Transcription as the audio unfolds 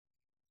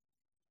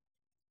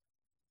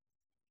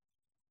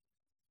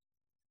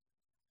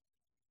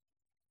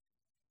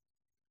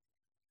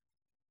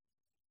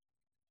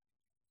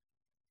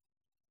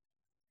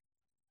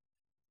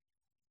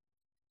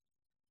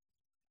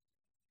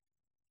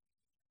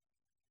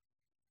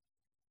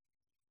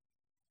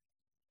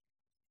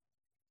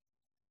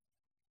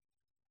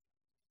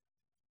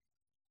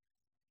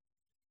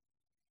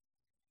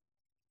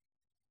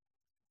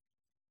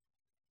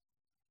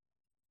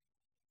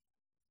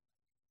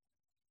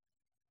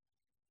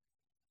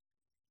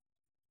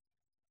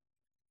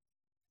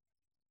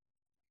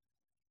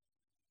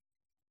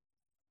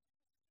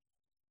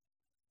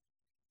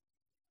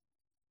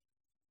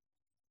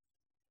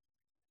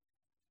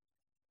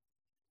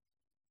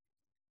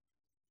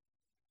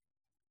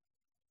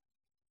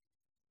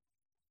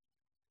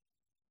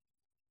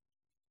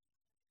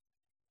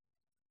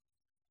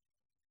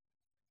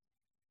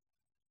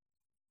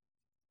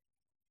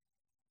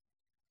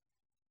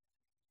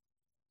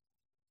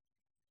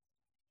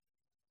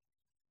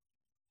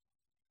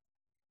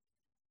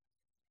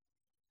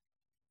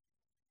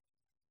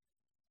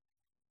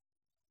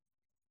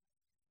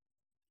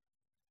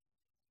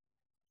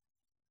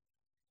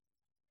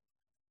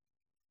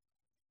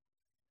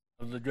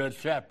of the Good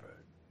Shepherd.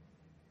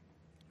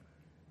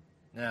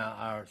 Now,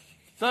 our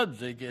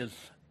subject is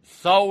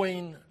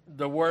sowing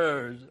the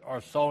word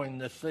or sowing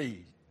the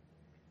seed.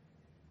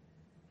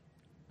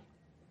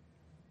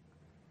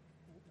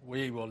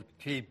 We will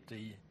keep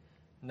the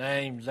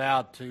names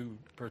out to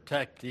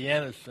protect the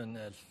innocent,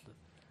 as the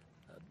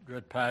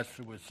good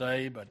pastor would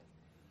say, but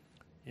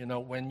you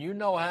know, when you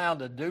know how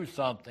to do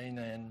something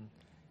and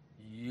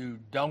you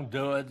don't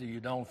do it, you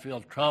don't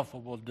feel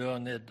comfortable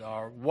doing it,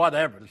 or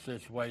whatever the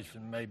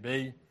situation may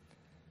be,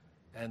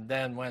 and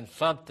then when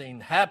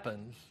something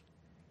happens,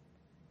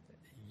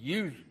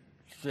 you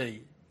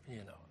see,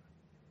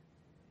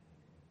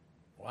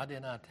 why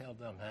didn't I tell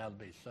them how to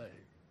be saved?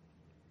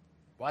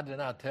 Why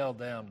didn't I tell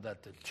them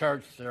that the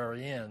church they're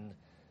in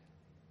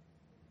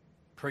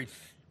preach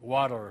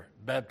water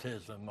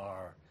baptism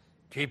or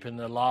keeping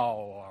the law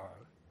or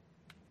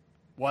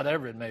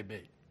whatever it may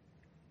be?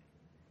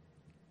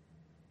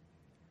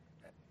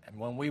 And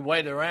when we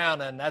wait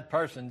around and that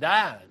person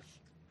dies,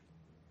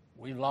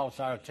 we've lost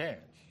our chance.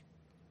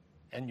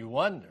 And you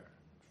wonder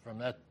from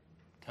that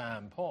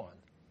time point,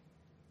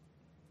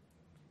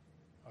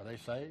 are they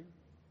saved?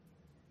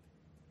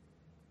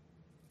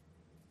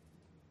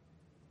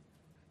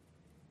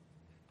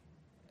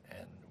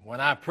 And when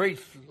I preach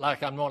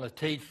like I'm going to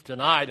teach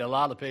tonight, a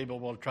lot of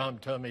people will come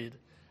to me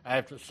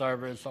after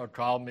service or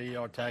call me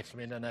or text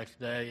me the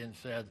next day and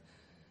said,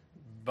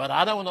 but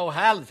I don't know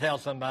how to tell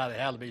somebody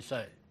how to be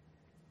saved.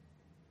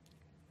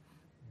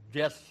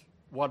 Guess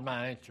what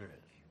my answer is?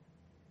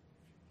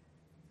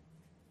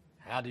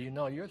 How do you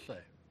know you're saved?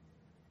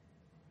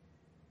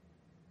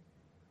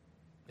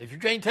 If you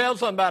can't tell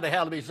somebody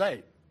how to be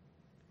saved,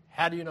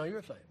 how do you know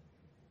you're saved?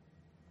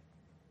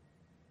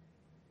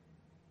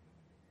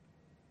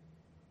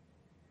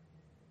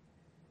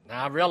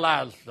 Now, I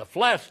realize the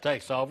flesh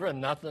takes over and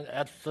nothing,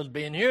 that's just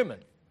being human.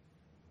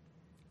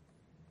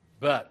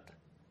 But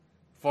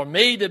for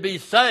me to be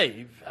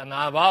saved, and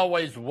I've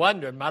always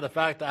wondered, matter of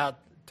fact, I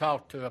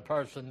talked to a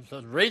person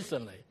just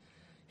recently.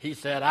 He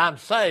said, I'm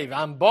saved,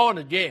 I'm born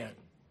again.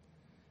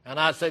 And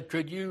I said,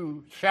 could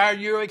you share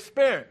your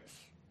experience?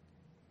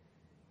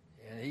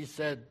 And he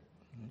said,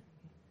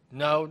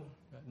 no,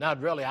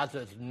 not really. I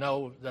said,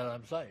 no, that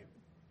I'm saved.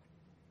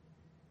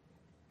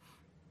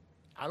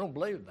 I don't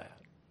believe that.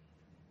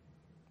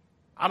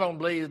 I don't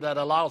believe that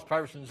a lost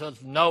person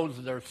just knows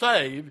they're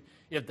saved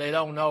if they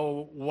don't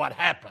know what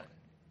happened,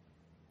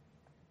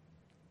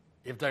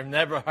 if they've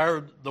never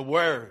heard the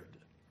word.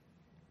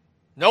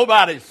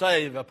 Nobody's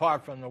saved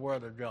apart from the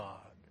word of God.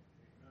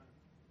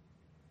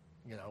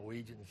 You know,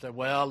 we can say,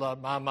 well,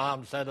 my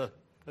mom set a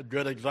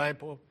good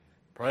example.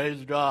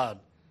 Praise God.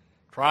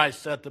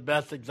 Christ set the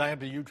best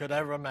example you could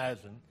ever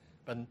imagine,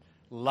 but a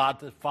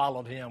lot that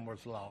followed him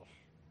was lost.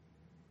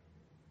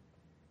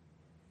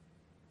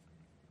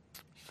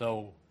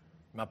 So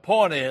my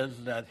point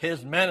is that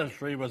his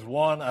ministry was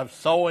one of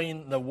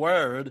sowing the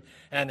word,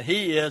 and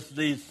he is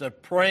the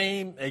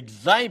supreme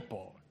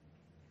example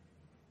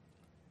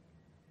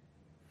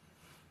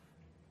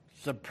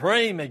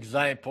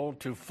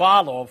to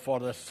follow for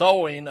the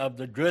sowing of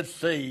the good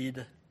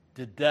seed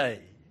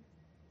today,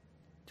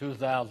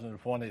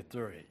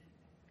 2023.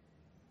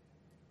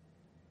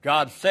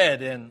 God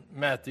said in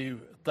Matthew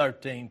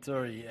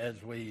 13:3,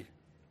 as we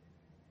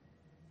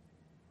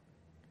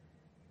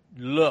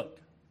look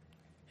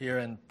here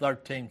in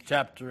 13th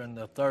chapter in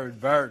the 3rd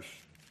verse,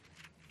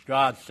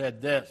 God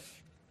said this,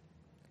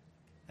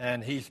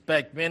 and he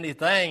spake many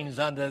things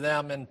unto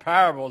them in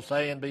parables,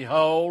 saying,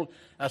 behold,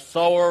 a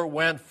sower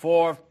went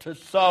forth to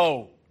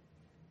sow.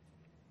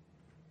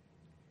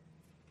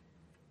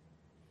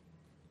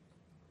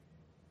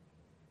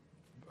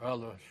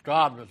 Brother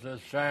Scott was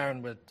just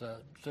sharing with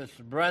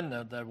Sister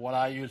Brenda that what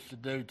I used to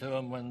do to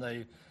them when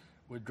they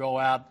would go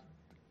out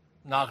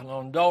knocking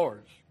on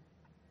doors.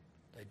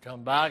 They'd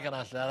come back and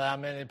I said, how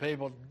many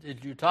people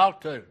did you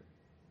talk to?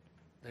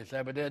 They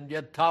said, we didn't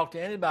get to talk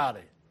to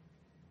anybody.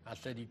 I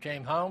said, you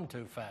came home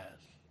too fast.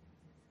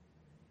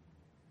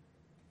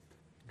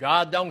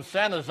 God don't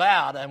send us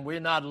out and we're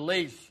not at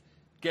least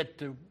get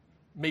to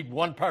meet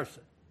one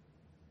person.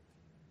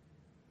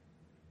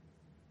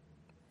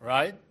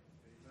 Right?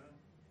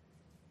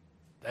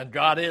 And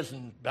God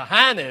isn't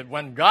behind it.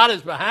 When God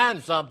is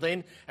behind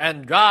something,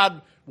 and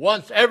God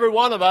wants every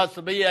one of us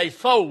to be a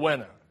soul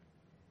winner.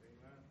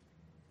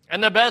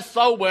 And the best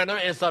soul winner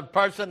is a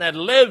person that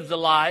lives the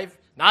life,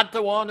 not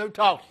the one who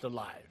talks the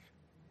life.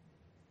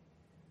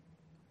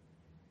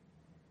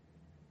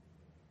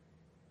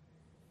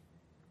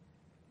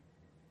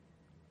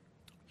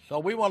 So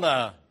we want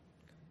to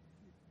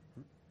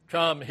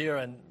come here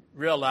and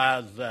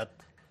realize that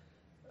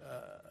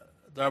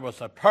there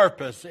was a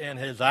purpose in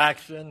his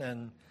action,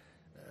 and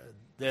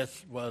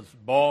this was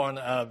born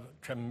of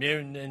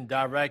communion,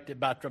 directed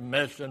by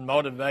commission,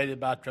 motivated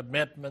by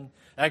commitment,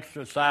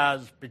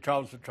 exercised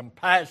because of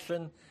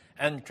compassion,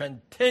 and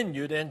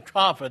continued in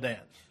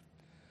confidence.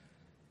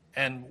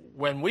 And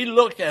when we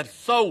look at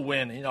soul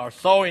winning or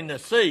sowing the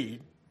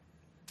seed,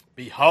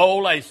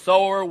 behold, a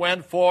sower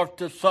went forth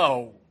to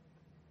sow.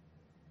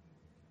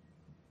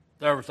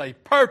 There was a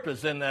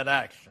purpose in that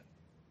action.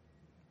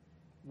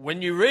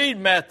 When you read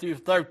Matthew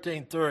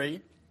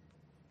 13:3,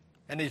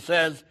 and he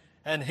says,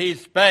 and he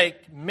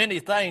spake many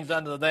things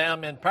unto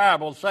them in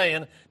parables,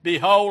 saying,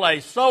 Behold, a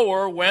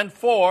sower went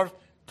forth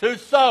to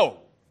sow.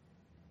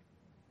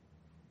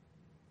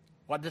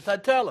 What does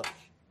that tell us?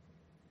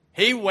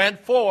 He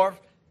went forth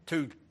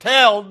to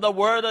tell the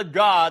word of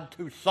God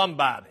to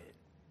somebody.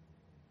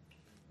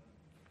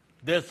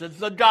 This is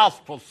the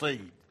gospel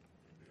seed.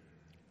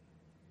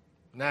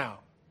 Now,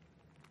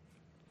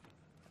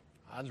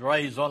 I was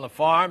raised on a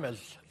farm, as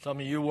some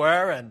of you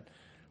were, and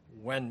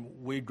when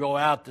we go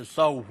out to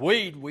sow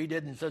wheat, we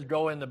didn't just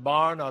go in the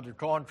barn or the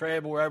corn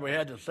crib, wherever we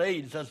had the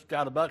seed, just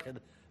got a bucket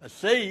of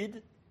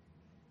seed.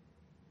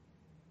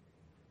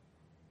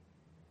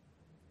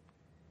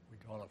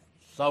 We're going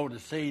to sow the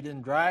seed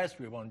in grass.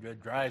 We want to do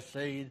dry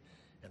seed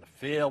in a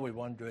field. We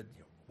want to do it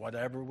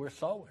whatever we're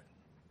sowing.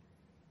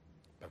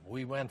 But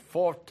we went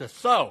forth to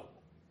sow.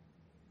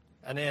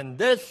 And in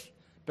this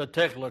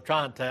particular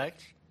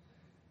context,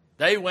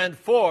 they went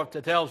forth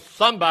to tell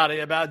somebody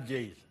about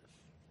Jesus.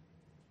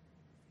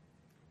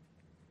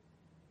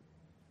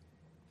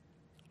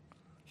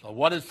 So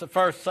what is the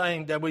first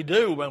thing that we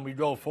do when we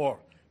go forth?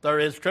 There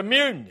is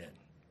communion.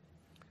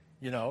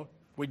 You know,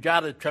 we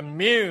got to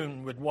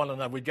commune with one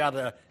another. We got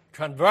to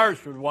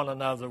converse with one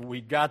another.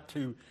 We got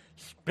to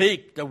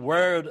speak the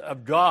word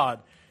of God.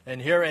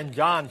 And here in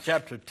John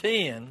chapter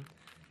 10,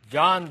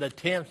 John the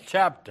 10th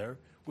chapter,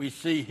 we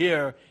see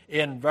here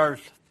in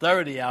verse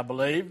 30, I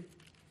believe,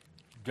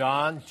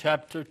 John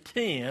chapter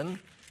 10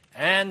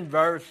 and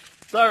verse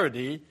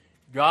 30,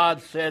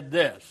 God said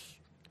this.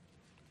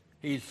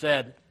 He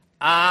said,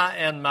 I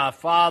and my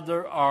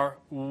Father are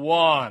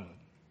one.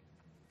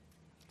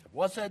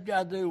 What's that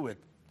got to do with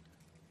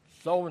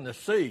sowing the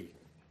seed?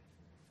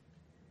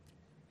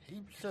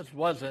 He just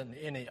wasn't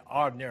any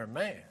ordinary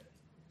man.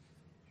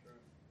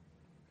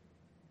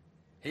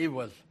 He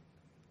was,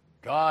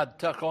 God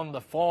took on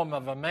the form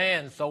of a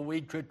man so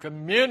we could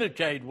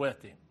communicate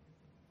with him.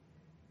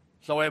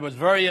 So it was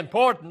very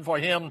important for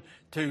him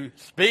to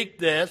speak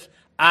this,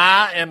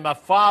 I and my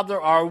Father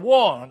are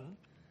one.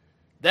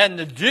 Then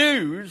the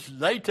Jews,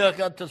 they took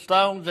up the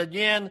stones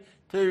again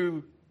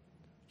to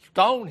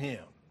stone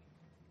him.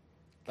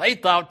 They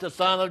thought the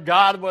Son of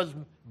God was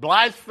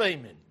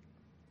blaspheming.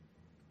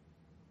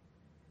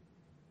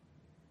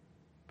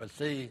 But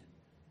see,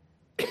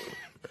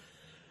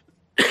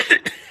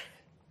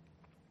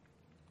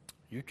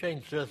 you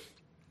can't just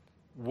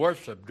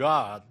worship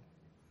God.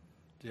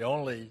 The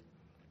only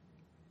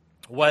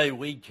way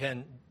we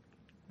can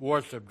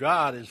worship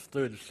God is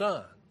through the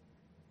Son.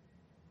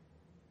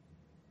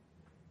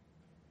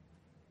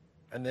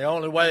 And the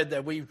only way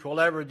that we will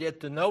ever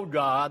get to know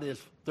God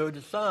is through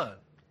the Son.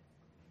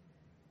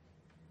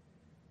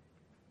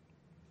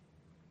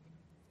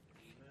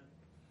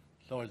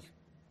 So it's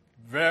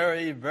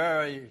very,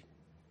 very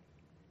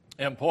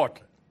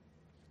important.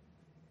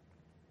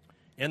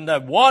 In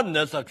the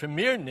oneness of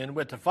communion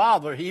with the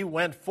Father, he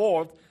went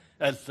forth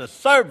as the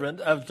servant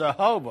of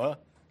Jehovah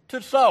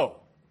to sow.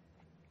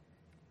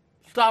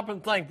 Stop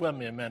and think with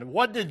me a minute.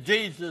 What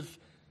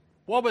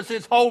was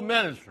his whole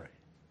ministry?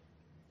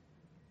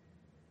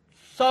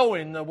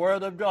 Sowing the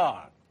word of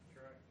God.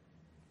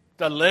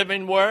 The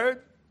living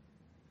word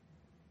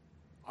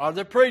or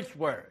the preached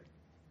word.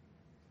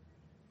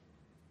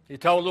 He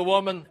told the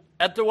woman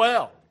at the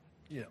well,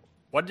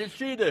 what did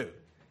she do?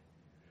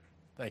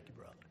 Thank you,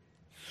 brother.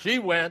 She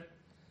went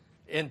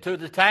into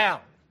the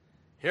town.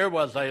 Here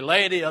was a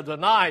lady of the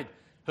night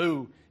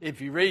who,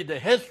 if you read the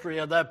history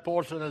of that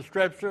portion of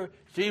Scripture,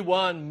 she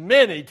won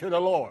many to the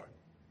Lord.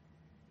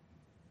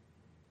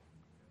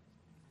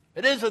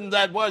 It isn't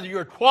that whether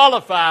you're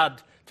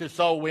qualified to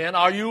sow in,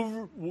 are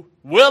you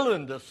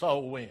willing to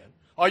sow in?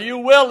 Are you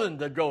willing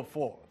to go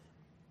forth?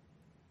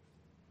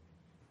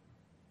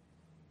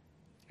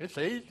 It's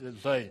easy to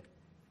say,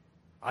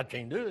 I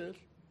can't do this.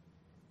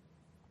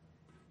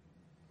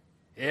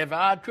 If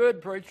I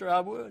could, preacher, I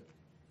would.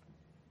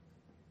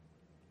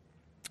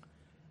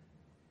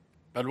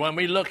 But when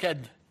we look at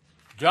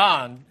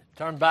John,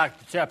 turn back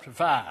to chapter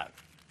 5.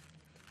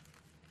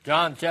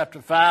 John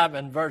chapter 5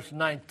 and verse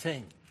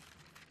 19.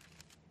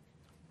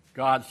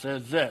 God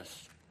says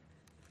this.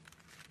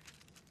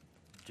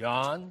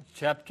 John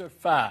chapter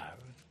 5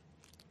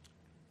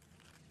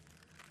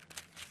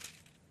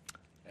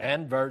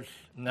 and verse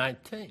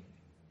 19.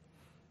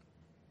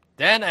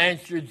 Then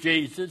answered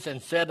Jesus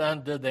and said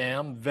unto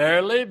them,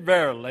 Verily,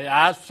 verily,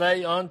 I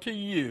say unto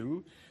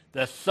you,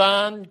 the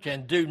Son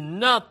can do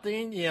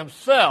nothing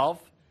himself,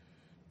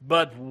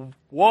 but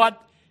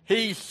what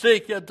he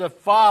seeketh the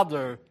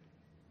Father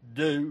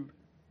do.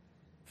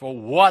 For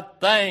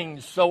what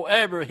things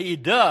soever he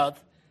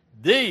doth,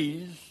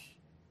 these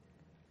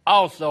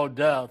also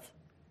doth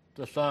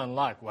the Son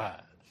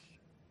likewise.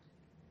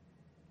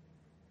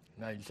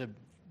 Now you said,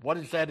 what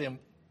is that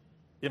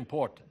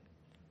important?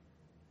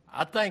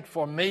 I think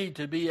for me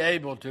to be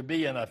able to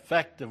be an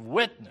effective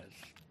witness,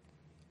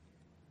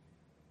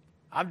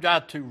 I've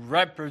got to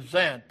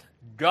represent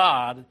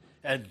God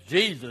as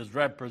Jesus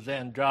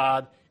represented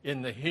God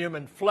in the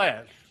human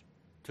flesh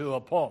to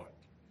a point.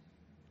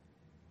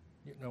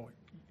 You know,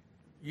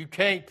 you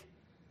can't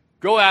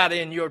go out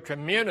in your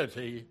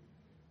community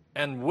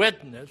and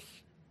witness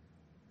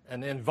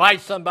and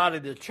invite somebody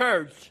to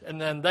church, and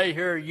then they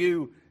hear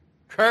you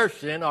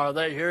cursing, or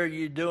they hear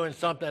you doing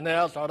something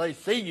else, or they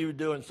see you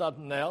doing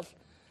something else.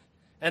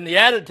 And the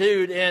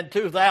attitude in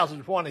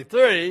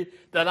 2023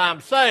 that I'm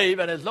saved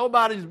and it's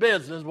nobody's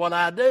business what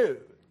I do.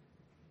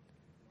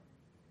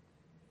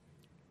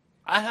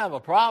 I have a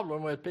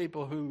problem with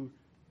people who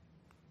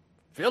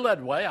feel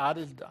that way. I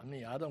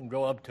don't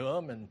go up to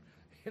them and,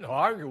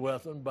 argue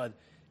with them, but,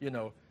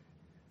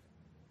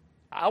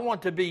 I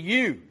want to be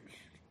used.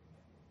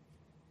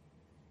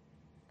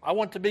 I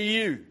want to be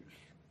used.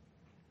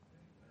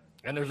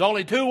 And there's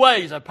only two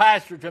ways a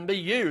pastor can be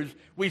used.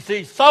 We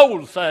see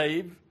souls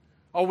saved,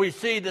 or we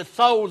see the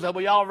souls that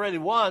we already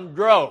won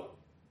grow.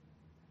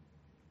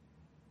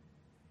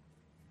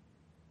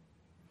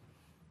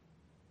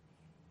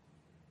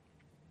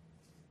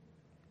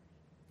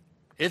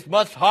 It's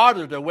much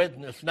harder to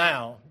witness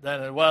now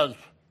than it was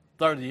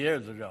 30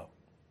 years ago.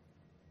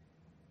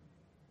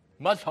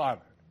 Much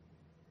harder.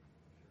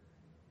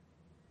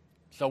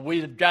 So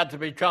we've got to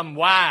become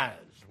wise.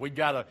 We've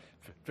got to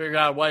figure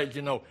out ways,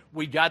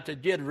 we got to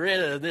get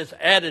rid of this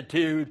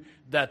attitude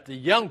that the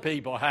young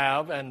people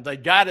have, and they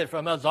got it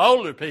from us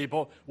older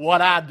people.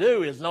 What I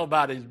do is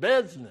nobody's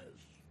business.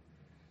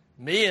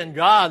 Me and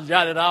God's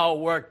got it all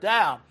worked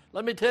out.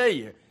 Let me tell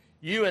you,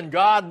 you and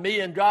God, me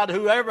and God,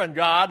 whoever in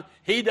God,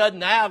 He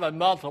doesn't have a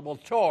multiple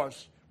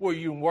choice where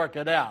you can work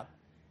it out.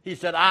 He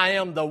said, I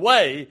am the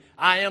way,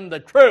 I am the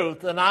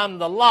truth, and I'm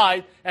the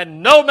light,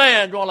 and no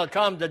man's going to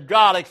come to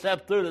God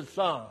except through the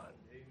Son.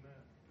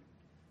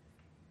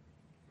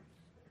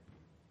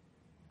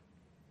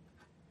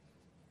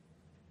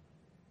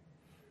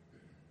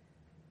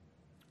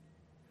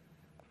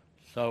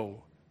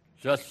 So,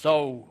 just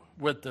so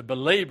with the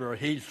believer,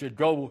 he should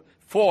go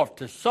forth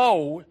to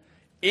sow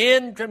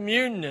in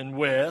communion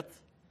with,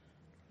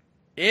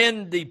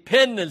 in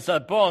dependence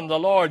upon the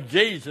Lord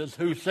Jesus,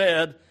 who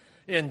said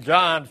in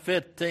John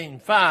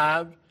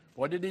 15:5,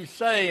 what did he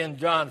say in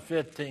John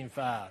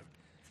 15:5?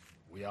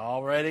 We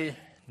already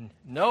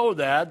know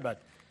that,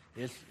 but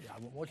I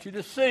want you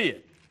to see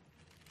it.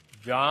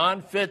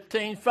 John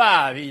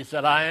 15:5, he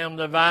said, I am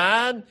the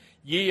vine,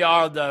 ye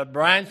are the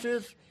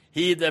branches.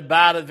 He that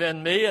abideth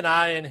in me, and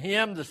I in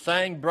him, the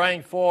same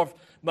bring forth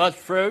much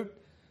fruit.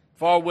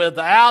 For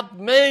without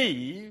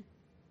me,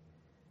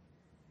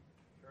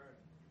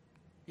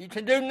 you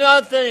can do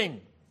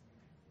nothing.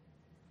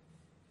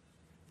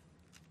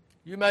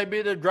 You may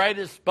be the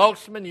greatest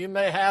spokesman. You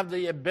may have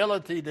the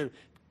ability to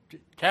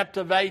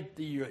captivate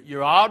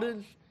your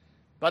audience.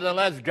 But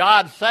unless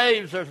God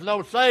saves, there's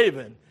no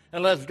saving.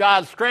 Unless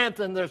God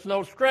strengthens, there's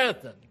no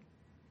strengthening.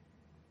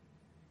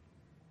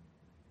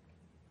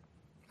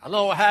 I don't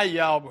know how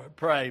y'all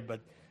pray, but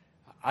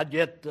I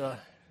get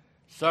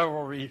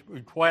several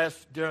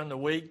requests during the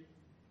week.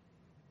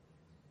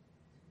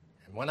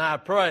 And when I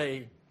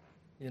pray,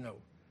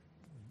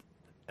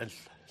 and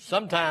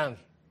sometimes,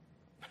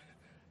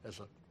 as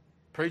a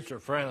preacher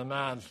friend of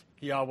mine,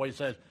 he always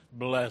says,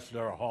 bless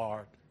their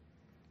heart.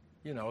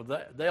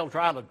 They'll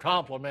try to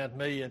compliment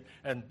me,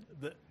 and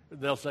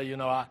they'll say,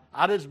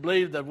 I just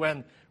believe that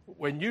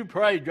when you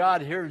pray,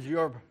 God hears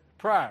your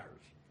prayers.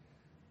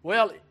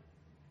 Well,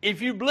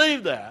 if you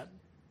believe that,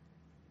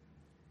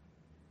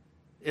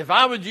 if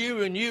I was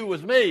you and you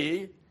was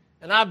me,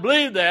 and I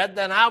believe that,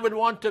 then I would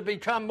want to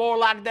become more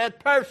like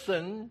that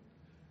person,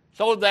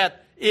 so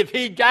that if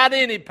he got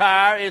any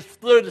power, it's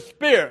through the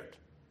Spirit,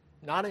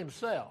 not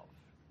himself.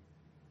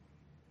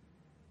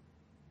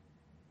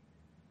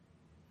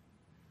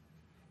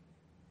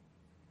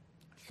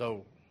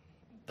 So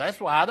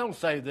that's why I don't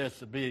say this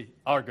to be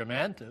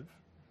argumentative.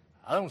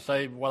 I don't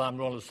say what I'm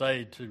going to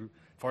say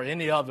for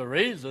any other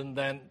reason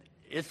than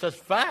it's just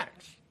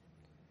facts.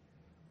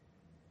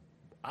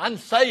 I can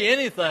say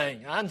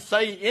anything. I can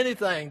say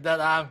anything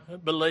that I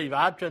believe.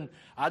 I can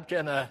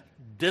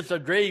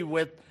disagree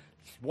with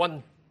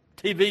one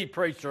TV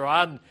preacher.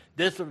 I can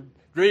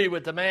disagree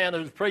with the man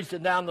who's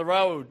preaching down the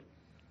road.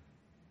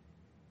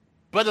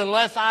 But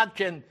unless I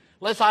can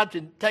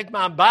take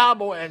my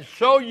Bible and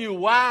show you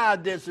why I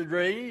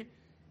disagree,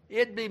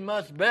 it'd be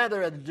much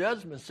better at the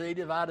judgment seat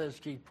if I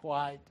just keep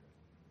quiet.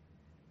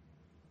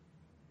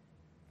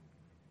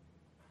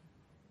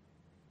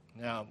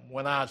 Now,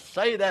 when I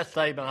say that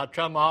statement, I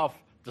come off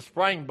the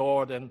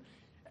springboard and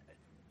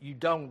you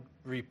don't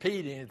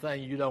repeat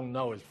anything you don't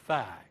know as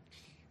facts.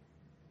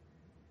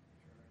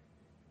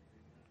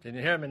 Can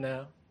you hear me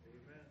now?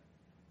 Amen.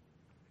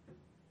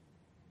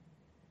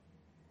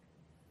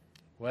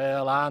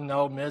 Well, I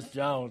know Miss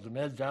Jones.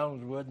 Miss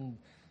Jones wouldn't.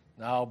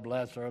 No,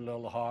 bless her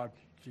little heart,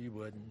 she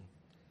wouldn't.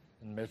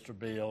 And Mr.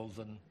 Bills,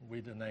 and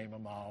we'd name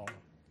them all.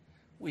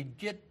 We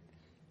get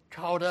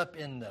caught up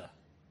in the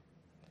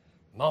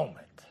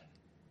moment.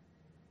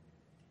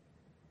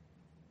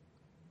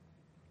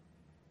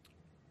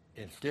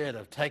 Instead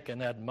of taking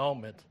that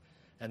moment,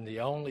 and the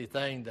only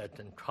thing that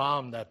can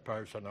calm that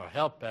person or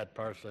help that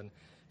person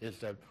is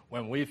that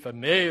when we're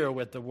familiar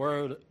with the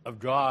Word of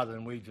God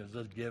and we just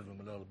give Him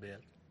a little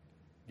bit,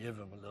 give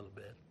Him a little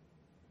bit.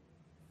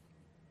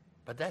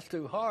 But that's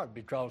too hard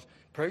because,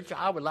 preacher,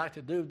 I would like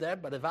to do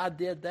that, but if I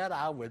did that,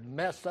 I would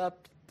mess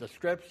up the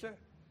Scripture.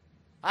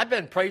 I've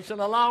been preaching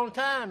a long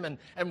time,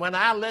 and when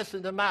I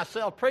listen to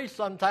myself preach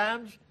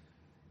sometimes,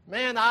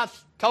 man, I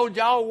told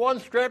y'all one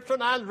Scripture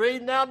and I was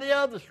reading out the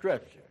other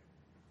Scripture.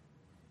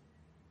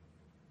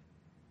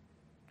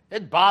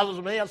 It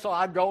bothers me, and so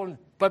I go and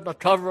put my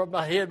cover up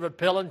my head with a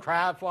pillow and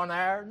cry for an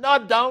hour. No, I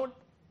don't.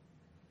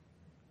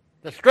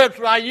 The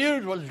Scripture I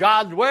used was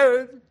God's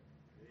Word.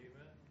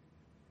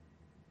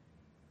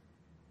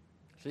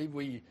 See,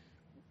 we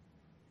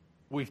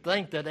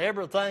think that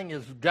everything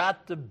has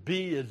got to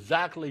be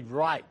exactly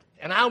right.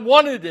 And I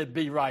wanted it to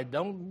be right.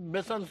 Don't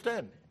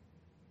misunderstand me.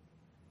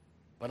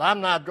 But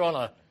I'm not going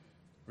to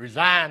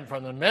resign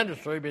from the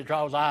ministry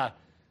because I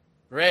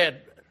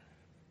read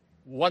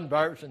one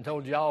verse and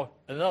told y'all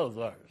another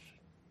verse.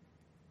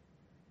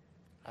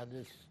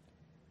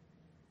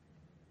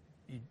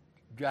 You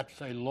got to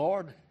say,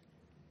 Lord,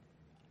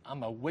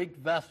 I'm a weak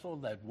vessel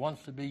that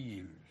wants to be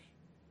used.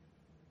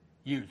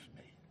 Use me.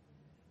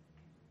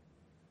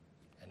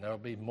 There'll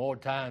be more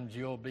times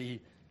you'll be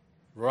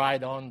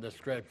right on the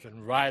Scripture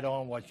and right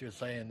on what you're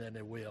saying than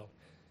it will.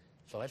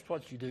 So that's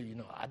what you do. You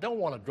know, I don't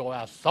want to go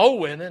out soul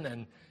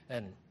winning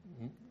and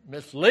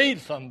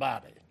mislead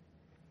somebody.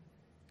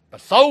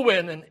 But soul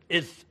winning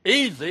is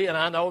easy, and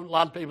I know a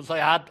lot of people say,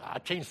 I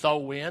can't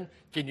soul win.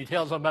 Can you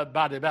tell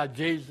somebody about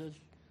Jesus?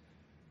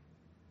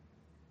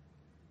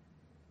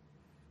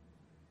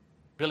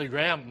 Billy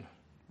Graham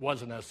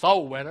wasn't a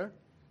soul winner.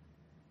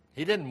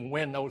 He didn't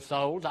win no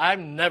souls. I've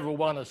never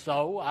won a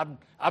soul.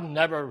 I've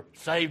never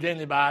saved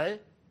anybody.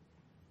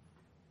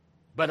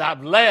 But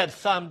I've led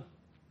some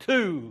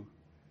to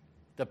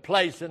the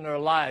place in their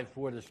life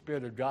where the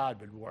Spirit of God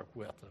would work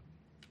with them.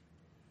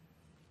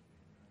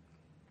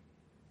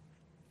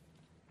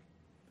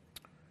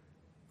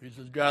 We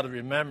just got to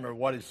remember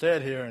what He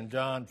said here in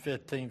John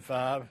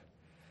 15:5. You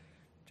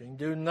can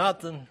do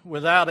nothing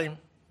without Him.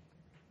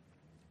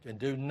 You can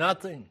do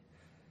nothing.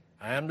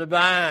 I am the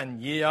vine,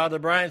 ye are the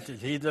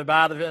branches. He that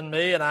abideth in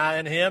me, and I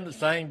in him, the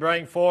same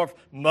bring forth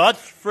much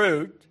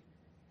fruit.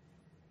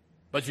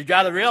 But you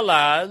got to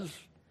realize,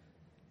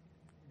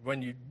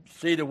 when you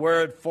see the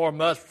word for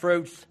much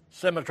fruits,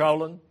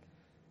 semicolon,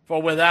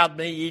 for without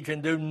me ye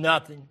can do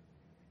nothing.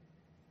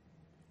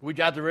 We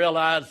got to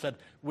realize that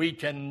we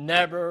can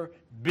never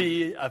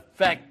be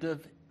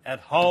effective at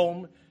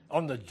home,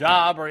 on the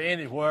job, or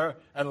anywhere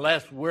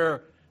unless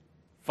we're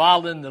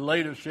following the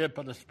leadership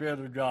of the Spirit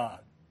of God.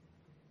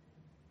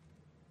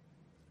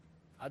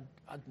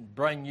 I'd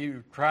bring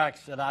you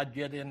tracts that I'd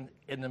get in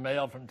the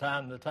mail from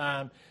time to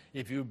time.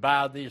 If you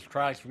buy these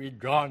tracts,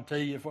 we'd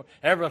guarantee you for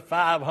every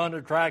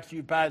 500 tracts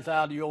you pass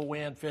out, you'll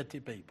win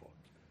 50 people.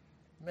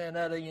 Man,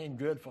 that ain't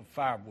good for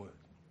firewood.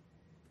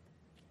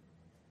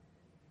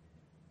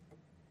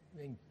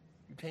 You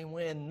can't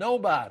win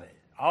nobody.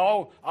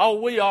 All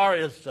we are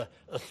is a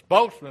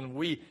spokesman.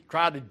 We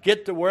try to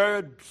get the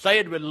word, say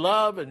it with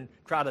love, and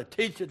try to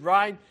teach it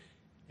right.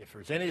 If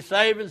there's any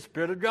saving, the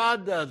Spirit of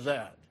God does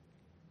that.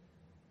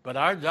 But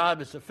our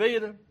job is to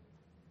feed them.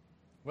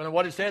 When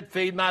what He said,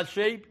 feed my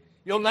sheep,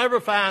 you'll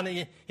never find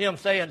Him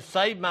saying,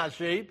 save my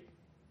sheep.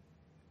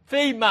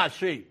 Feed my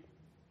sheep.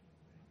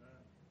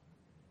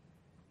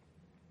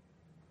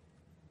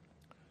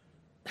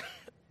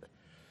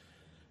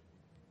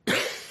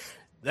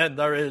 Then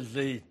there is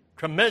the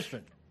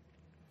commission.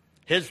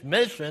 His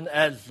mission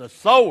as the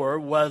sower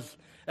was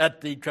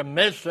at the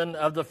commission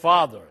of the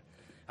Father.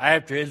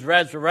 After His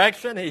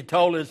resurrection, He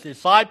told His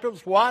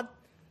disciples what?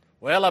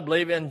 Well, I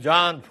believe in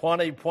John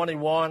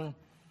 20:21,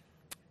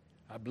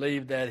 I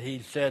believe that He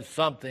said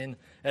something,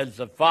 as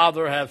the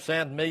Father hath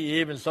sent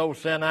me, even so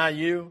send I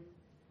you.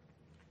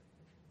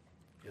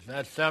 Isn't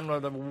that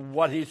similar to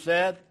what He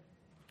said?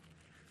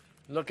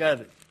 Look at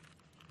it.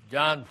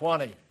 John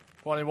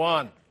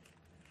 20:21.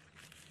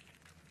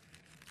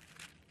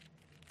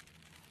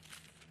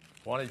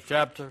 20th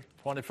chapter,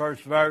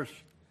 21st verse.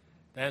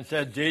 Then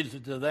said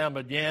Jesus to them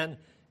again,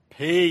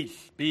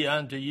 peace be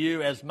unto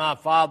you, as my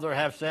Father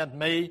hath sent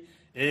me,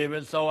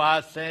 even so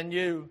I send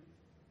you.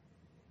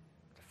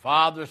 The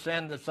Father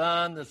sends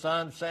the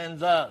Son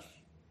sends us.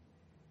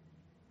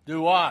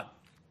 Do what?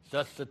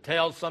 Just to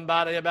tell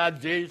somebody about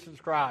Jesus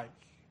Christ.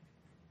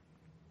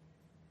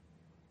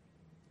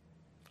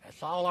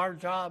 That's all our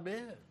job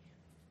is.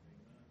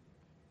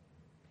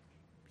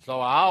 So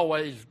I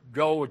always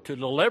go to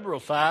the liberal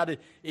side.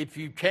 If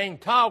you can't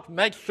talk,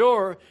 make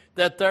sure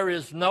that there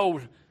is no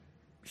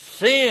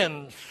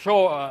sin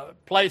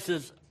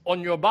places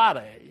on your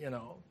body, you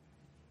know.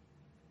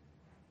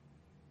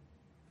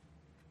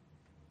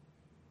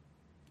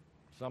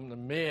 Some of the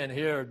men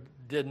here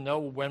didn't know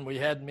when we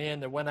had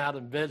men that went out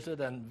and visit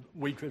and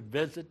we could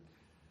visit.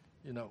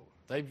 You know,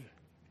 we've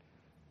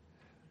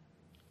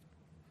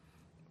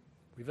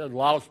had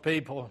lost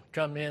people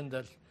come in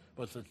that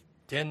was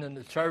attending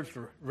the church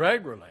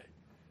regularly.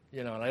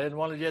 You know, and I didn't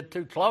want to get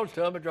too close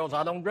to them because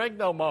I don't drink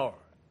no more.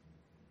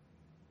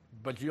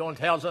 But you don't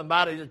tell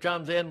somebody that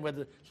comes in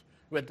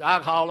with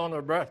alcohol on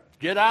their breath,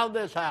 get out of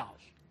this house.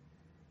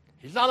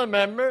 He's not a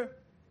member.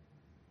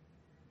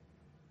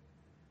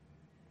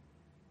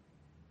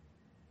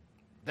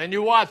 Then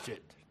you watch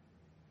it.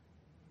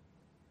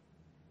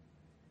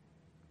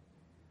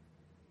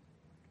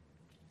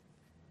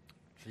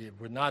 See, if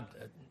we're not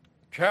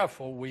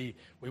careful, we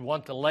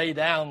want to lay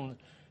down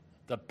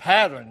the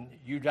pattern.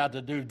 You got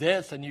to do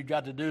this and you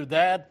got to do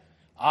that.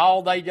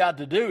 All they got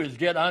to do is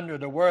get under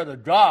the Word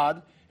of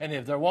God, and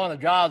if they're one of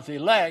God's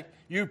elect,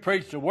 you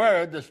preach the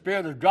Word, the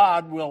Spirit of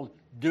God will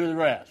do the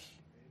rest.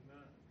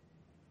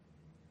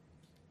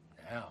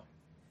 Amen.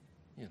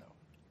 Now,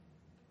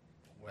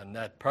 when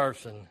that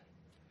person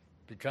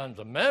becomes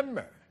a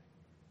member,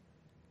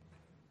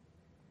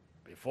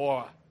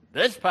 before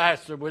this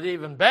pastor would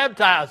even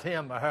baptize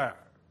him or her,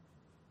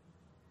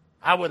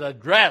 I would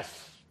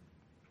address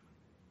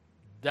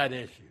that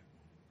issue.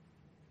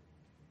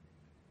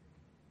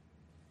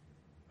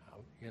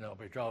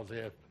 Because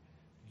if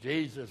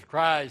Jesus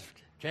Christ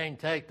can't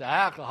take the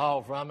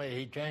alcohol from me,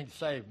 he can't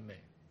save me.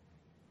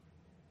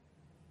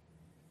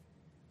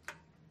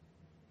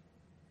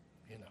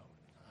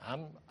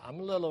 I'm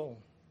a little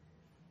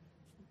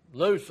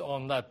loose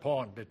on that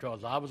point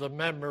because I was a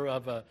member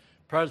of a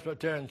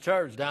Presbyterian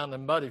church down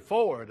in Muddy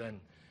Ford, and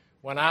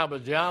when I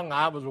was young,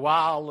 I was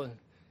wild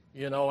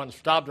and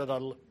stopped at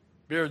a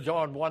beer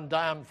joint one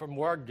time from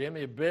work, give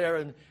me a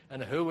beer,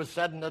 and who was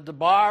sitting at the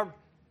bar?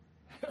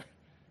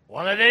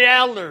 One of the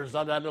elders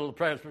of that little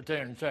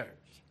Presbyterian church.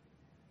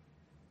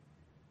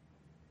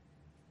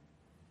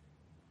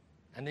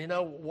 And you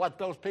know what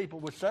those people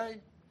would say?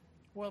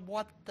 Well,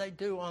 what they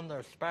do on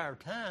their spare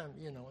time,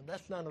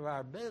 that's none of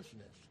our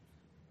business.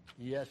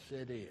 Yes,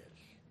 it is.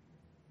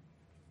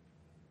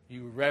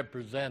 You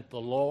represent the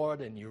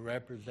Lord and you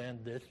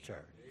represent this church.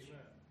 Amen.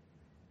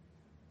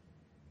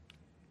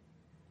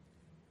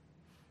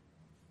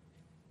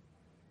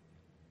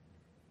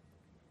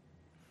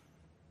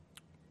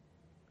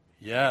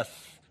 Yes,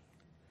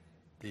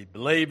 the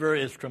believer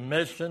is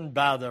commissioned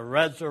by the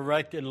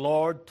resurrected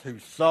Lord to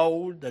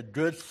sow the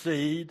good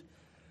seed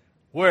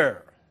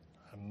where?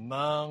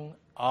 Among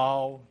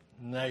all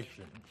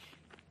nations.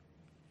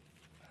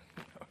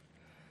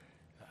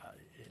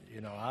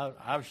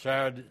 I've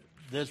shared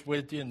this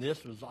with you, and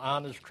this was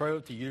honest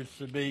truth. He used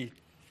to be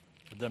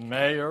the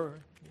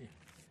mayor.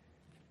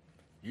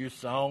 He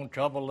used to own a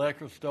couple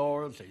liquor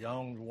stores. He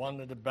owned one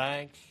of the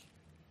banks.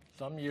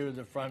 Some of you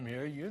that are from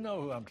here, you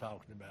know who I'm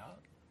talking about.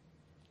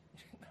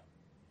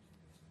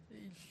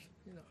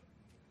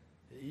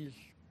 He's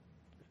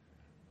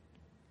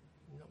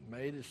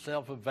made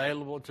himself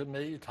available to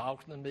me,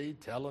 talking to me,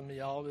 telling me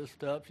all this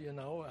stuff,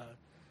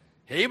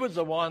 He was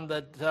the one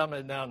that told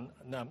me, now,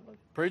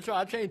 preacher,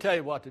 I can't tell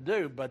you what to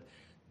do, but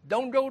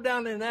don't go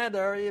down in that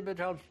area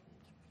because,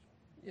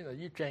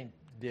 you can't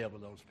deal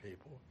with those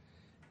people.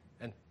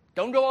 And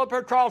don't go up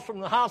across from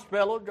the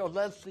hospital because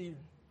that's the,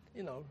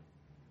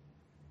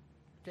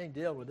 can't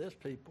deal with this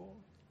people.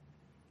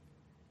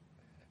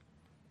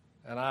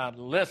 And I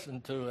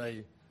listened to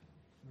a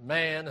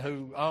man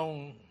who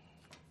owned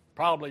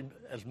probably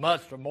as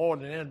much or more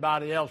than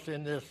anybody else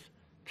in this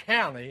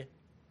county,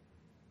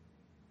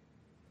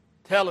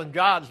 telling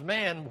God's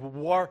man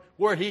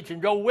where he can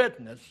go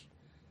witness.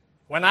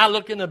 When I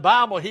look in the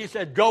Bible, he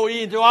said, go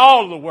into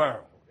all the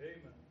world. Amen.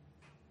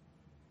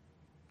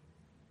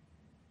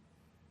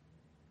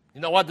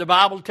 You know what the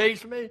Bible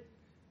teaches me?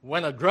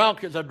 When a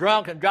drunk is a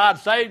drunk and God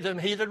saves him,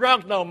 he's a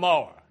drunk no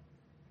more.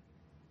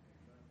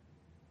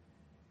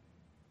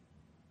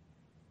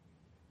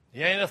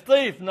 He ain't a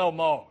thief no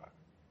more.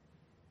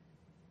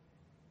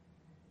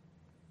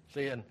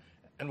 See, and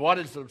what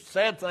is the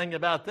sad thing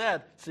about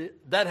that? See,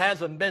 that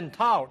hasn't been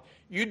taught.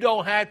 You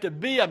don't have to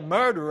be a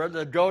murderer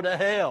to go to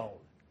hell.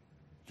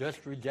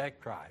 Just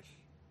reject Christ.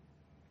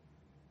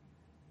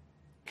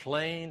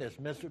 Clean as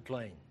Mr.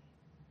 Clean.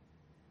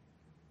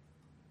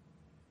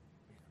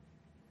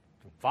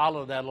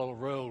 Follow that little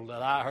rule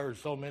that I heard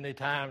so many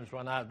times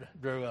when I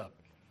grew up.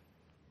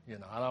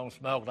 I don't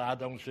smoke, I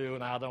don't chew,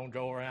 and I don't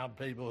go around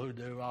people who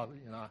do.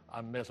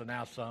 I'm missing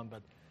out some,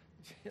 but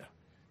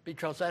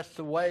because that's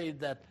the way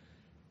that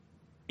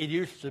it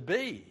used to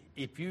be.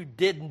 If you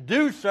didn't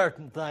do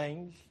certain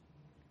things,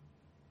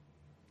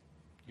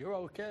 you're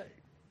okay.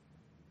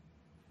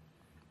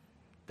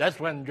 That's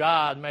when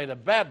God made a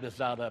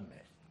Baptist out of me.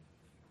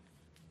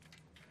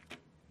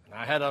 And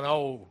I had an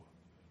old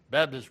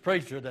Baptist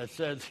preacher that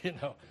says,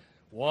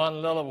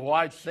 one little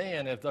white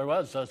sin, if there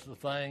was such a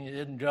thing, you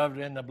didn't cover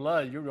it in the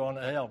blood, you're going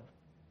to hell.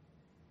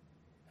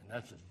 And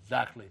that's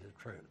exactly the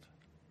truth.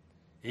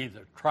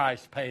 Either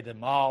Christ paid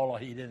them all or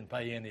he didn't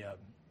pay any of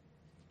them.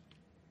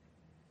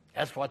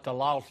 That's what the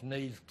lost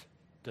needs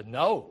to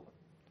know,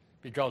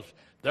 because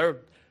they're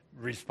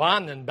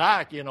responding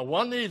back.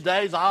 One of these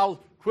days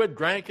I'll quit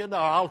drinking or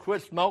I'll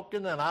quit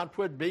smoking and I'll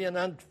quit being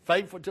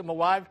unfaithful to my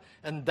wife,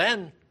 and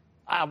then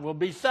I will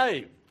be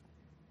saved.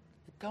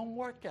 It don't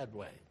work that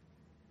way.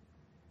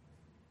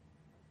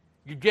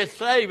 You get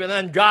saved and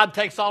then God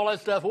takes all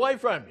that stuff away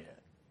from you.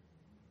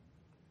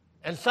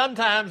 And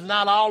sometimes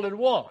not all at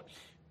once.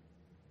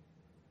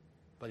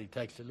 But he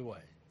takes it away.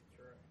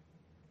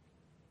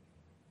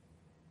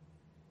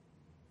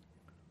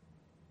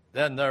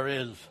 Then there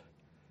is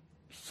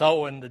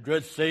sowing the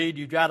good seed.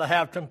 You got to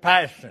have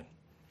compassion.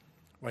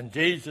 When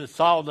Jesus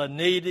saw the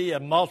needy, a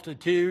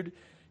multitude,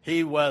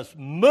 he was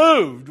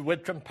moved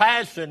with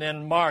compassion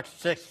in Mark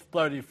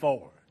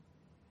 6:34.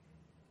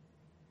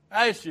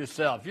 Ask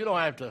yourself, you don't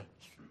have to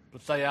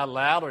say out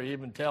loud or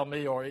even tell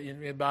me or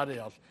anybody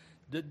else.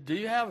 Do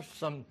you have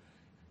some,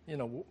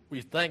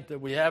 we think that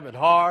we have it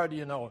hard,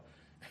 and,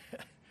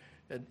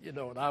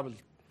 and I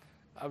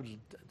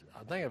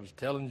think I was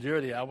telling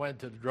Judy, I went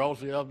to the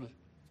grocery the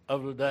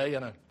other day,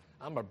 and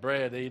I'm a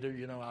bread eater,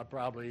 I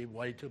probably eat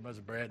way too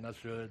much bread than I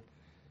should.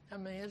 I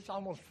mean, it's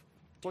almost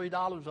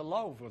 $3 a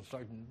loaf on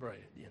certain bread,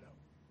 I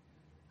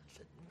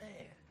said,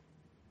 man,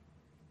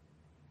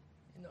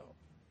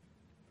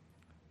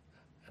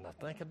 and I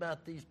think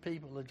about these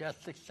people that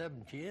got 6,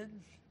 7 kids.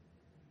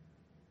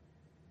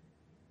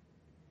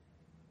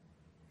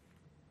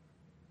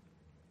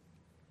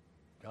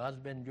 God's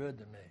been good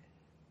to me.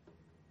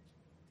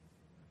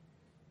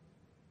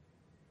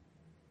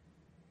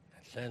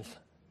 And since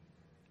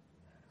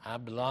I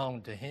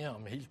belong to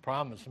him, he's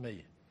promised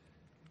me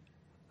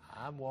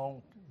I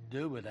won't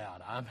do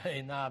without. I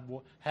may not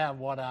have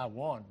what I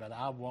want, but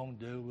I won't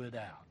do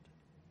without.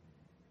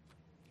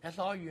 That's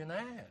all you can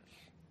ask.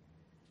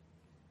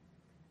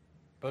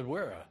 But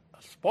we're a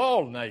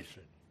spoiled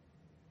nation.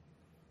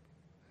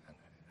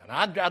 And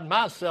I got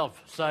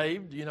myself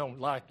saved,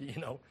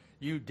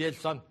 you did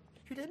something.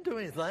 You didn't do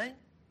anything.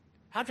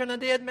 How can a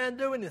dead man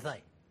do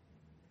anything?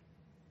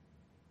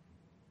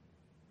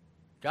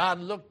 God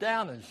looked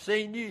down and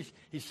seen you.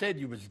 He said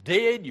you was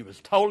dead, you was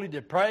totally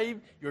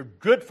depraved, you're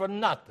good for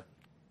nothing.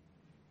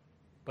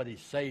 But he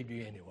saved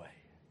you anyway.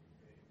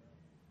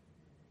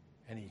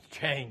 And he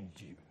changed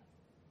you.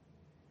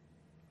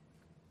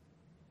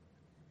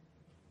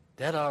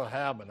 That ought to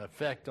have an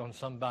effect on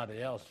somebody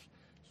else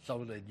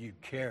so that you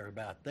care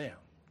about them.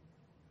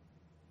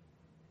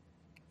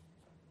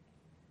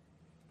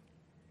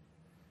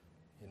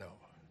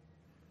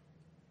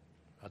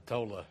 I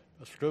told a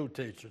school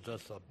teacher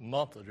just a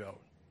month ago,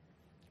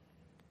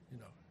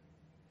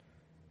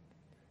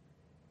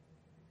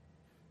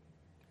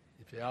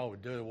 if y'all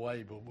would do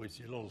away with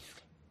your little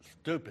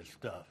stupid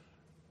stuff.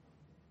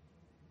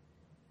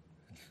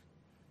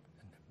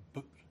 And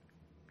the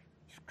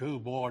school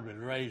board would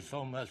raise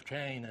so much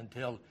cane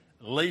until,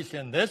 at least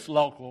in this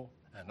local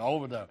and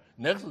over the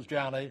Nicholas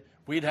County,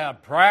 we'd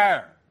have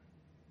prayer.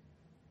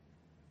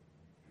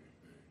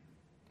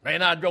 May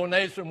not go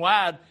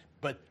nationwide,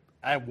 but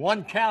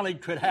one county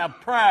could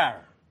have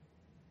prayer.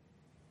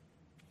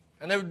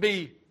 And it would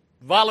be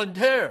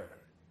volunteer.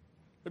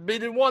 It would be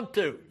they want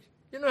to.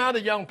 You know how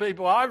the young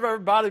people are. If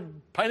everybody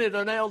painted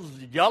their nails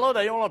yellow,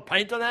 they want to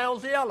paint their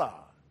nails yellow.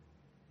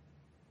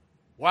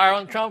 Wear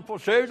uncomfortable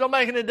shoes. Don't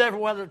make any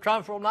difference whether it's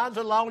comfortable or not,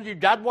 as long as you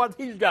got what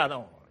he's got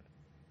on.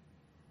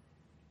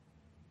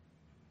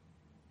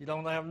 You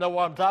don't know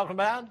what I'm talking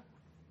about?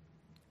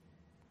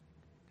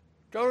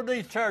 Go to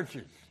these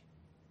churches.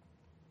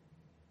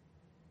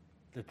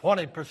 The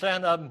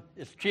 20% of them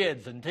is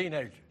kids and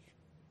teenagers.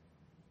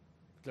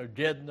 They're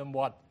getting them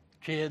what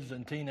kids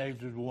and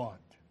teenagers want.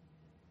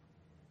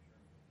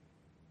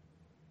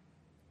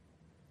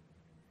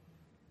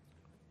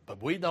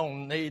 But we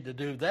don't need to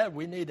do that.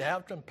 We need to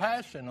have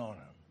compassion on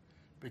them.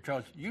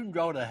 Because you can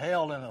go to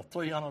hell in a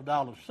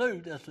 $300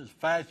 suit just as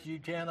fast as you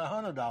can a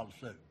 $100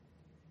 suit.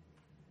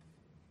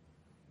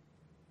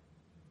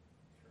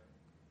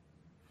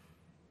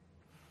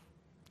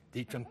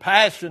 The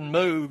compassion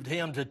moved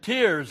him to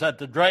tears at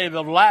the grave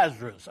of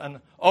Lazarus and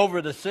over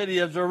the city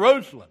of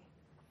Jerusalem.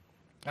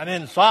 And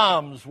in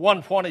Psalms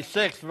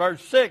 126,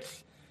 verse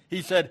 6,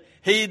 he said,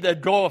 he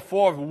that goeth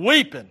forth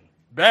weeping,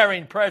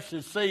 bearing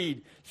precious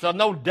seed, shall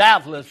no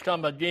doubtless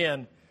come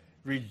again,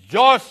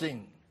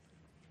 rejoicing,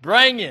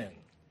 bringing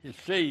his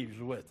sheaves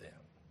with him.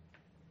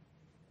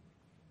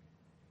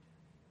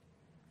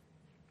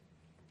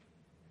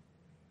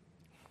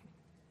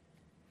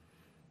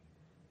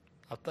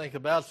 I think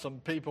about some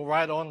people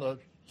right on the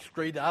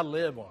street I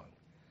live on.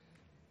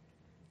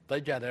 They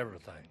got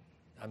everything.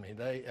 I mean,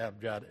 they have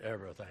got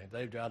everything.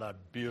 They've got a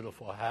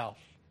beautiful house,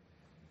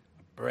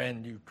 a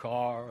brand new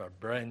car, a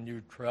brand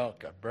new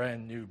truck, a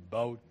brand new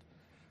boat.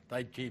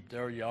 They keep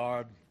their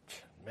yard,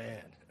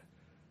 man,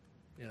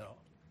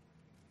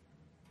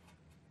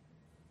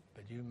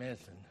 But you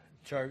mentioned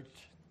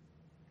church,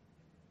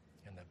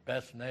 and the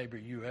best neighbor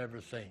you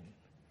ever seen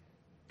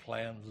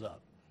clams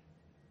up.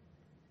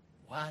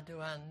 Why do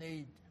I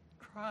need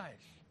Christ?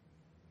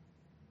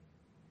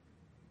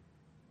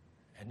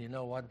 And you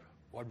know what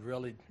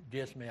really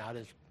gets me?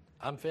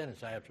 I'm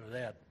finished after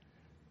that.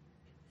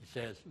 He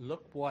says,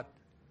 look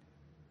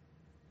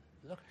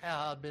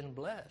how I've been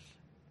blessed.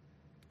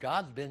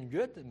 God's been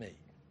good to me.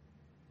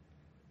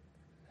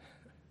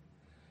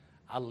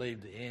 I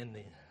leave the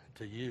ending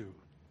to you.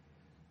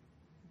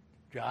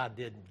 God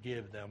didn't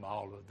give them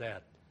all of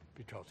that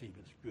because he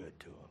was good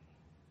to them.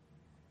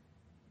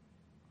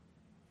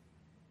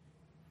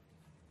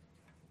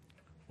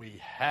 we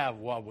have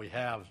what we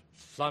have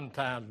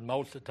sometimes,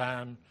 most of the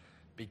time,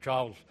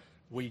 because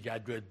we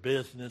got good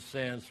business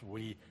sense,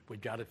 we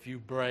got a few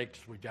breaks,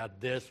 we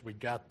got this, we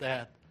got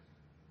that.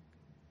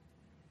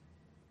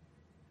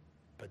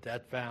 But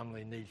that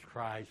family needs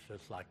Christ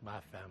just like my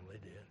family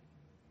did.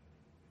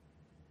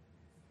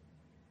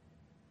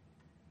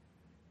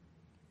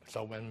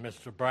 So when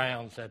Mr.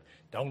 Brown said,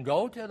 don't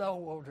go to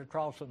the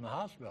cross from the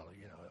hospital,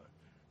 you know,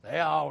 they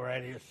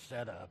already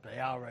set up.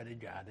 They already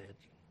got it.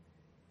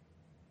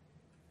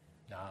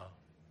 No,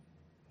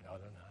 they're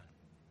not.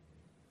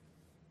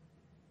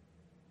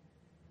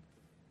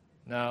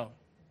 Now,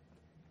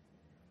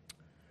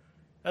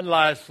 and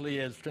lastly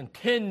is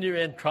continue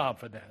in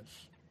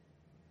confidence.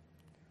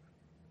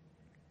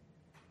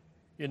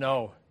 You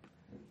know,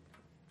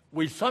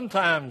 we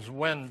sometimes,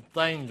 when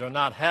things are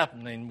not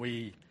happening,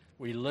 we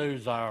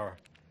lose our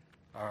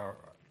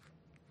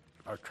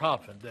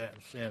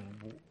confidence in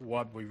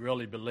what we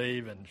really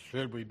believe, and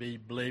should we be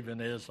believing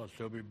this or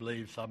should we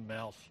believe something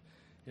else?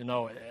 You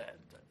know,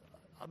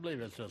 I believe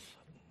it's just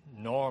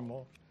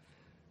normal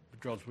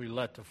because we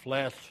let the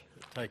flesh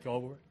take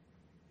over.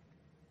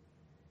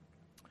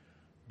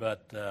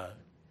 But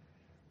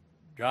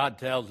God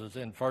tells us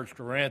in 1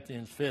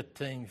 Corinthians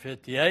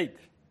 15:58,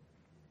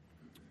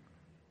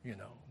 you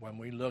know, when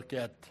we look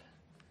at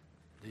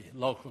the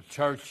local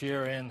church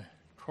here in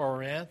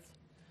Corinth,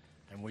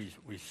 and we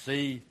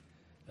see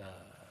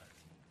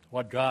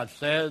what God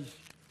says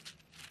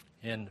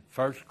in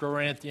 1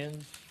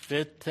 Corinthians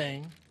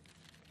 15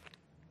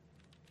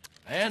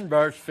 and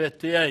verse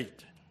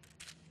 58.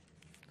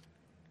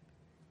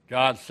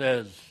 God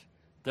says,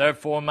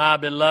 therefore, my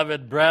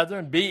beloved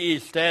brethren, be ye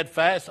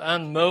steadfast,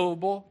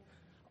 unmovable,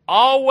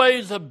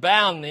 always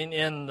abounding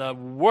in the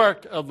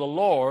work of the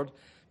Lord,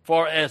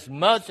 for as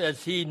much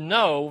as ye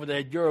know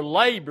that your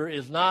labor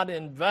is not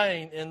in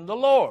vain in the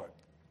Lord.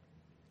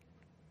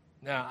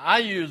 Now, I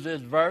use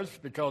this verse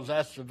because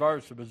that's the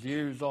verse that was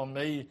used on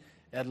me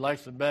at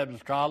Lexington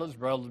Baptist College.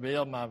 Brother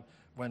Bill,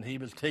 when he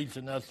was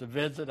teaching us to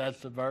visit, that's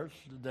the verse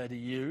that he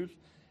used.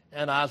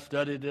 And I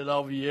studied it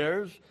over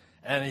years,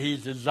 and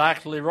he's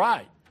exactly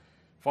right.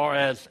 For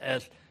as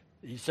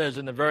he says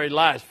in the very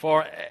last,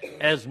 for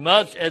as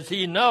much as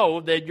ye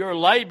know that your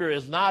labor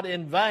is not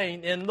in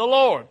vain in the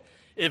Lord.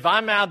 If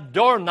I'm out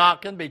door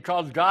knocking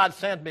because God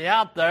sent me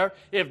out there,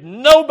 if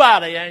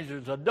nobody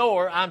answers the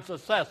door, I'm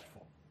successful.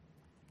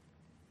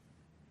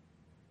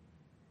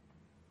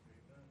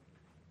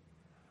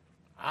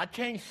 I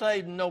can't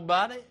save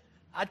nobody.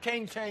 I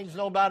can't change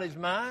nobody's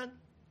mind.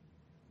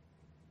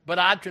 But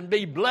I can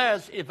be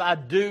blessed if I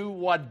do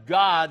what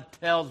God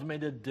tells me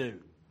to do.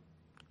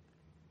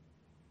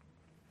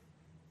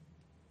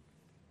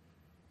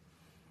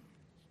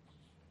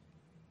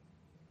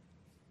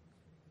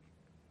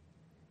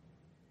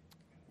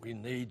 We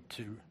need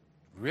to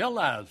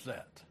realize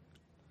that,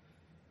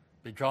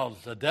 because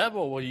the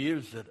devil will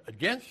use it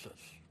against us.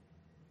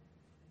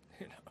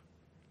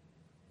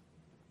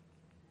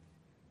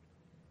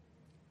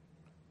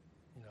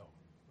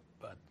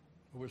 But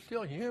we're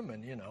still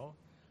human, you know.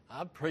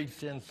 I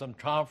preached in some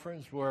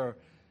conference where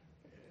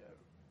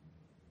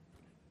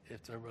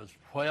if there was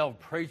 12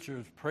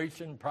 preachers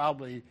preaching,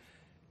 probably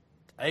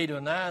 8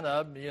 or 9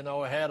 of them, you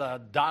know, had a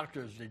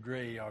doctor's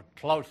degree or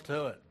close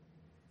to it.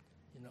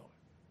 You know,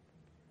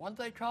 what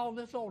did they call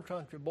this old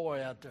country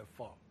boy out there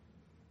for?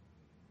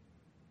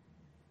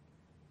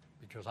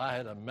 Because I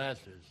had a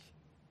message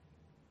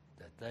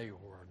that they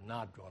were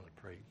not going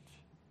to preach,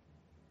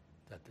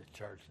 that the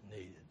church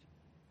needed.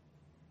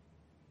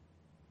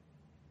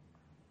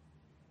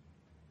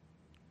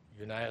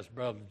 You can ask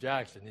Brother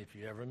Jackson, if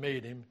you ever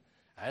meet him,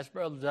 ask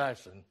Brother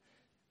Jackson,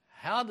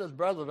 how does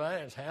Brother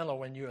Vance handle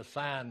when you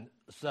assign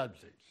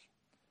subjects?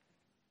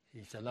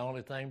 He said, the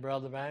only thing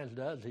Brother Vance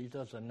does, he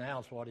just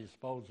announces what he's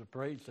supposed to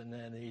preach, and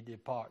then he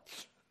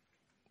departs.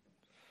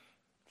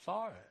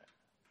 Sorry.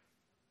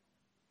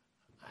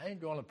 I ain't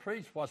going to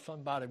preach what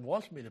somebody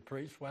wants me to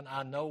preach when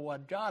I know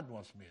what God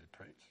wants me to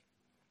preach.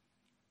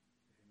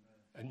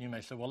 Amen. And you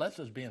may say, well, that's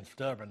just being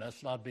stubborn.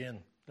 That's not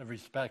being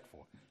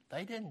respectful.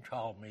 They didn't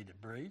call me to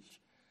preach.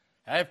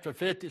 After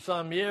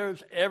 50-some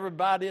years,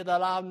 everybody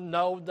that I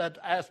know that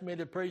asked me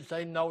to preach,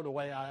 they know the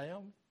way I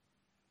am.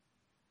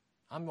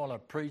 I'm going to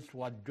preach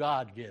what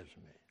God gives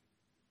me.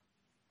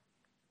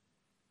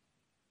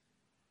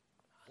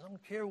 I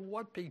don't care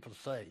what people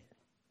say.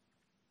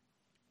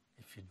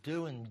 If you're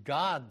doing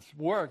God's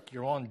work,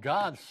 you're on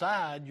God's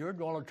side, you're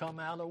going to come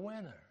out a winner.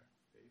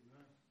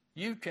 Amen.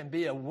 You can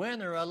be a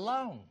winner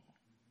alone.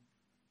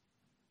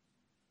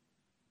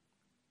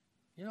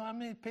 You know how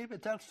many people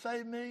it took to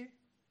save me?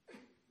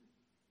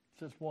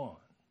 Just one.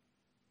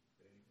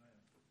 Amen.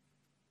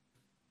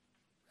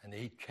 And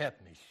he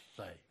kept me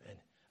safe, and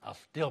I'll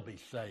still be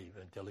saved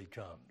until he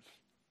comes.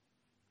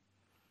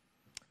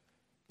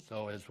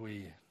 So as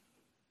we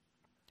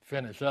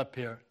finish up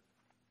here,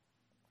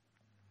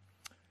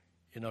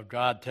 you know,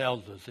 God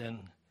tells us in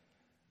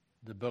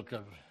the book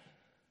of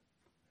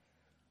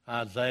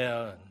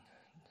Isaiah and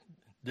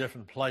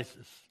different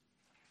places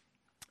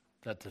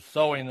that the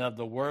sowing of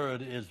the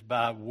word is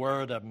by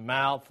word of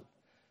mouth,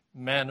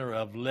 manner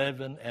of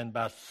living, and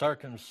by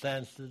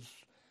circumstances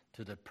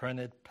to the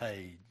printed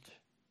page.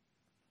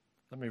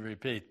 Let me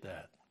repeat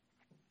that.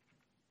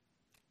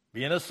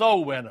 Being a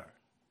soul winner,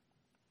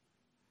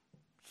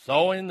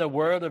 sowing the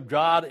word of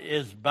God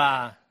is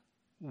by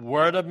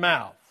word of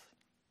mouth.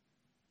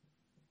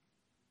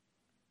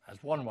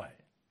 That's one way.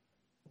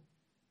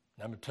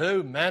 Number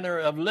two, manner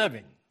of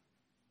living.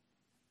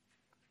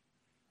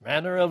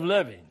 Manner of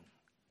living.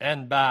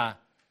 And by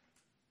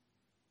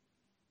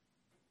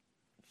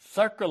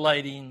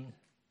circulating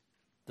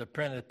the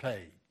printed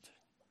page.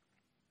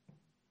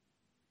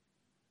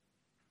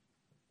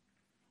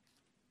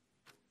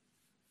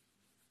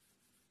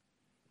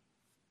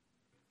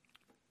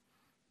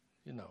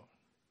 You know,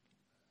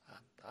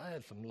 I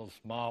had some little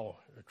small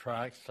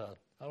tracts. I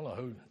don't know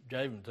who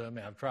gave them to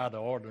me. I've tried to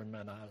order them,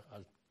 and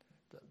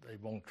they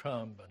won't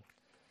come. But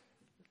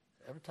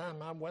every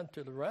time I went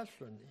to the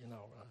restaurant,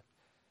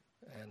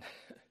 and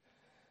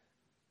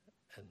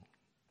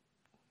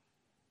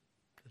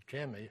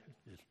Jimmy,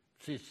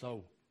 she's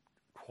so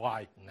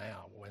quiet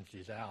now when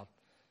she's out,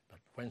 but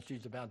when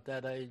she's about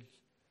that age,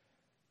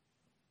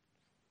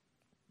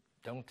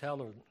 don't tell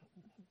her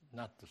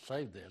not to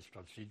say this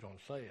because she's going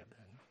to say it.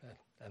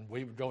 And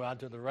we would go out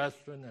to the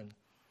restaurant, and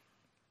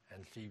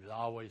she would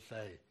always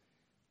say,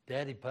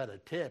 Daddy put a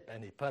tip,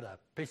 and he put a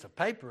piece of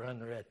paper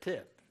under that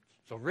tip.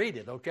 So read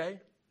it, okay?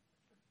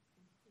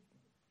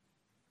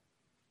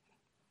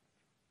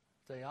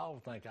 They all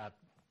think I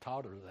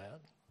taught her that.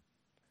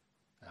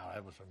 No,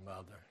 that was her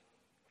mother.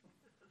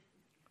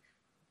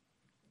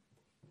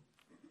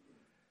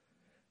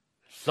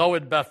 Sow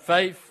it by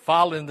faith,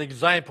 following the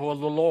example of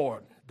the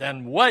Lord.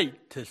 Then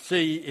wait to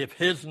see if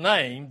his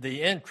name,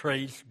 the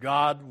increase,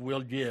 God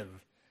will give.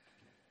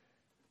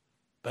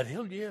 But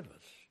he'll give us.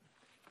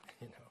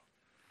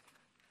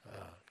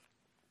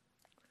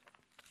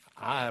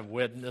 I have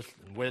witnessed,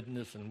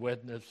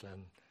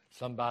 and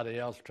somebody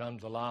else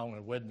comes along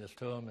and witness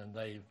to them, and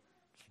they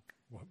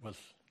was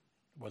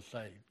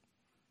saved.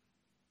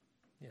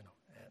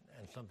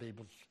 And some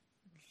people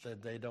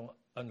said they don't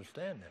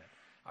understand that.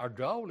 Our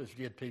goal is to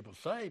get people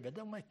saved. It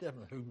don't make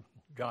difference who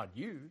God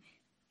used.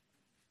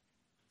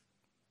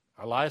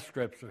 Our last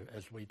scripture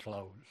as we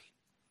close.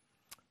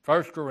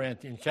 1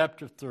 Corinthians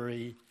chapter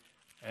 3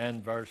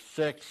 and verse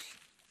 6.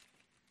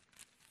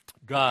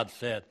 God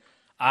said,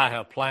 I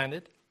have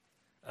planted,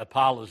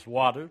 Apollos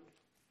watered,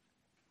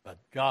 but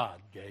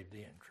God gave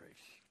the increase.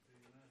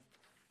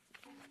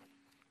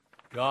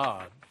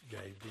 God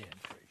gave the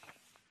increase.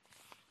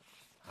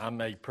 I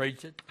may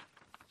preach it.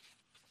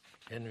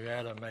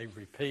 Henrietta may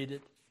repeat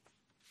it.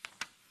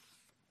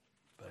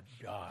 But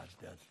God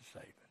does the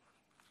saving.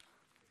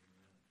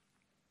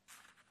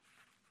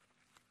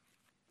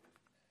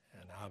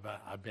 And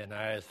I've been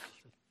asked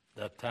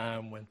that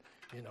time when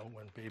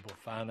people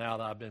find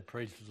out I've been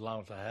preaching as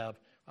long as I have,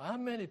 how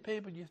many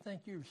people do you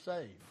think you've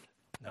saved?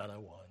 Not a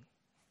one.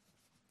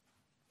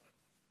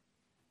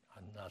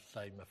 I'm not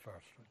saved my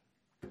first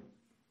one.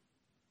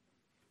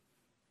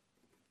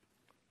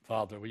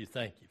 Father, we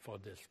thank you for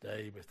this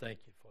day. We thank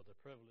you for the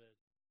privilege.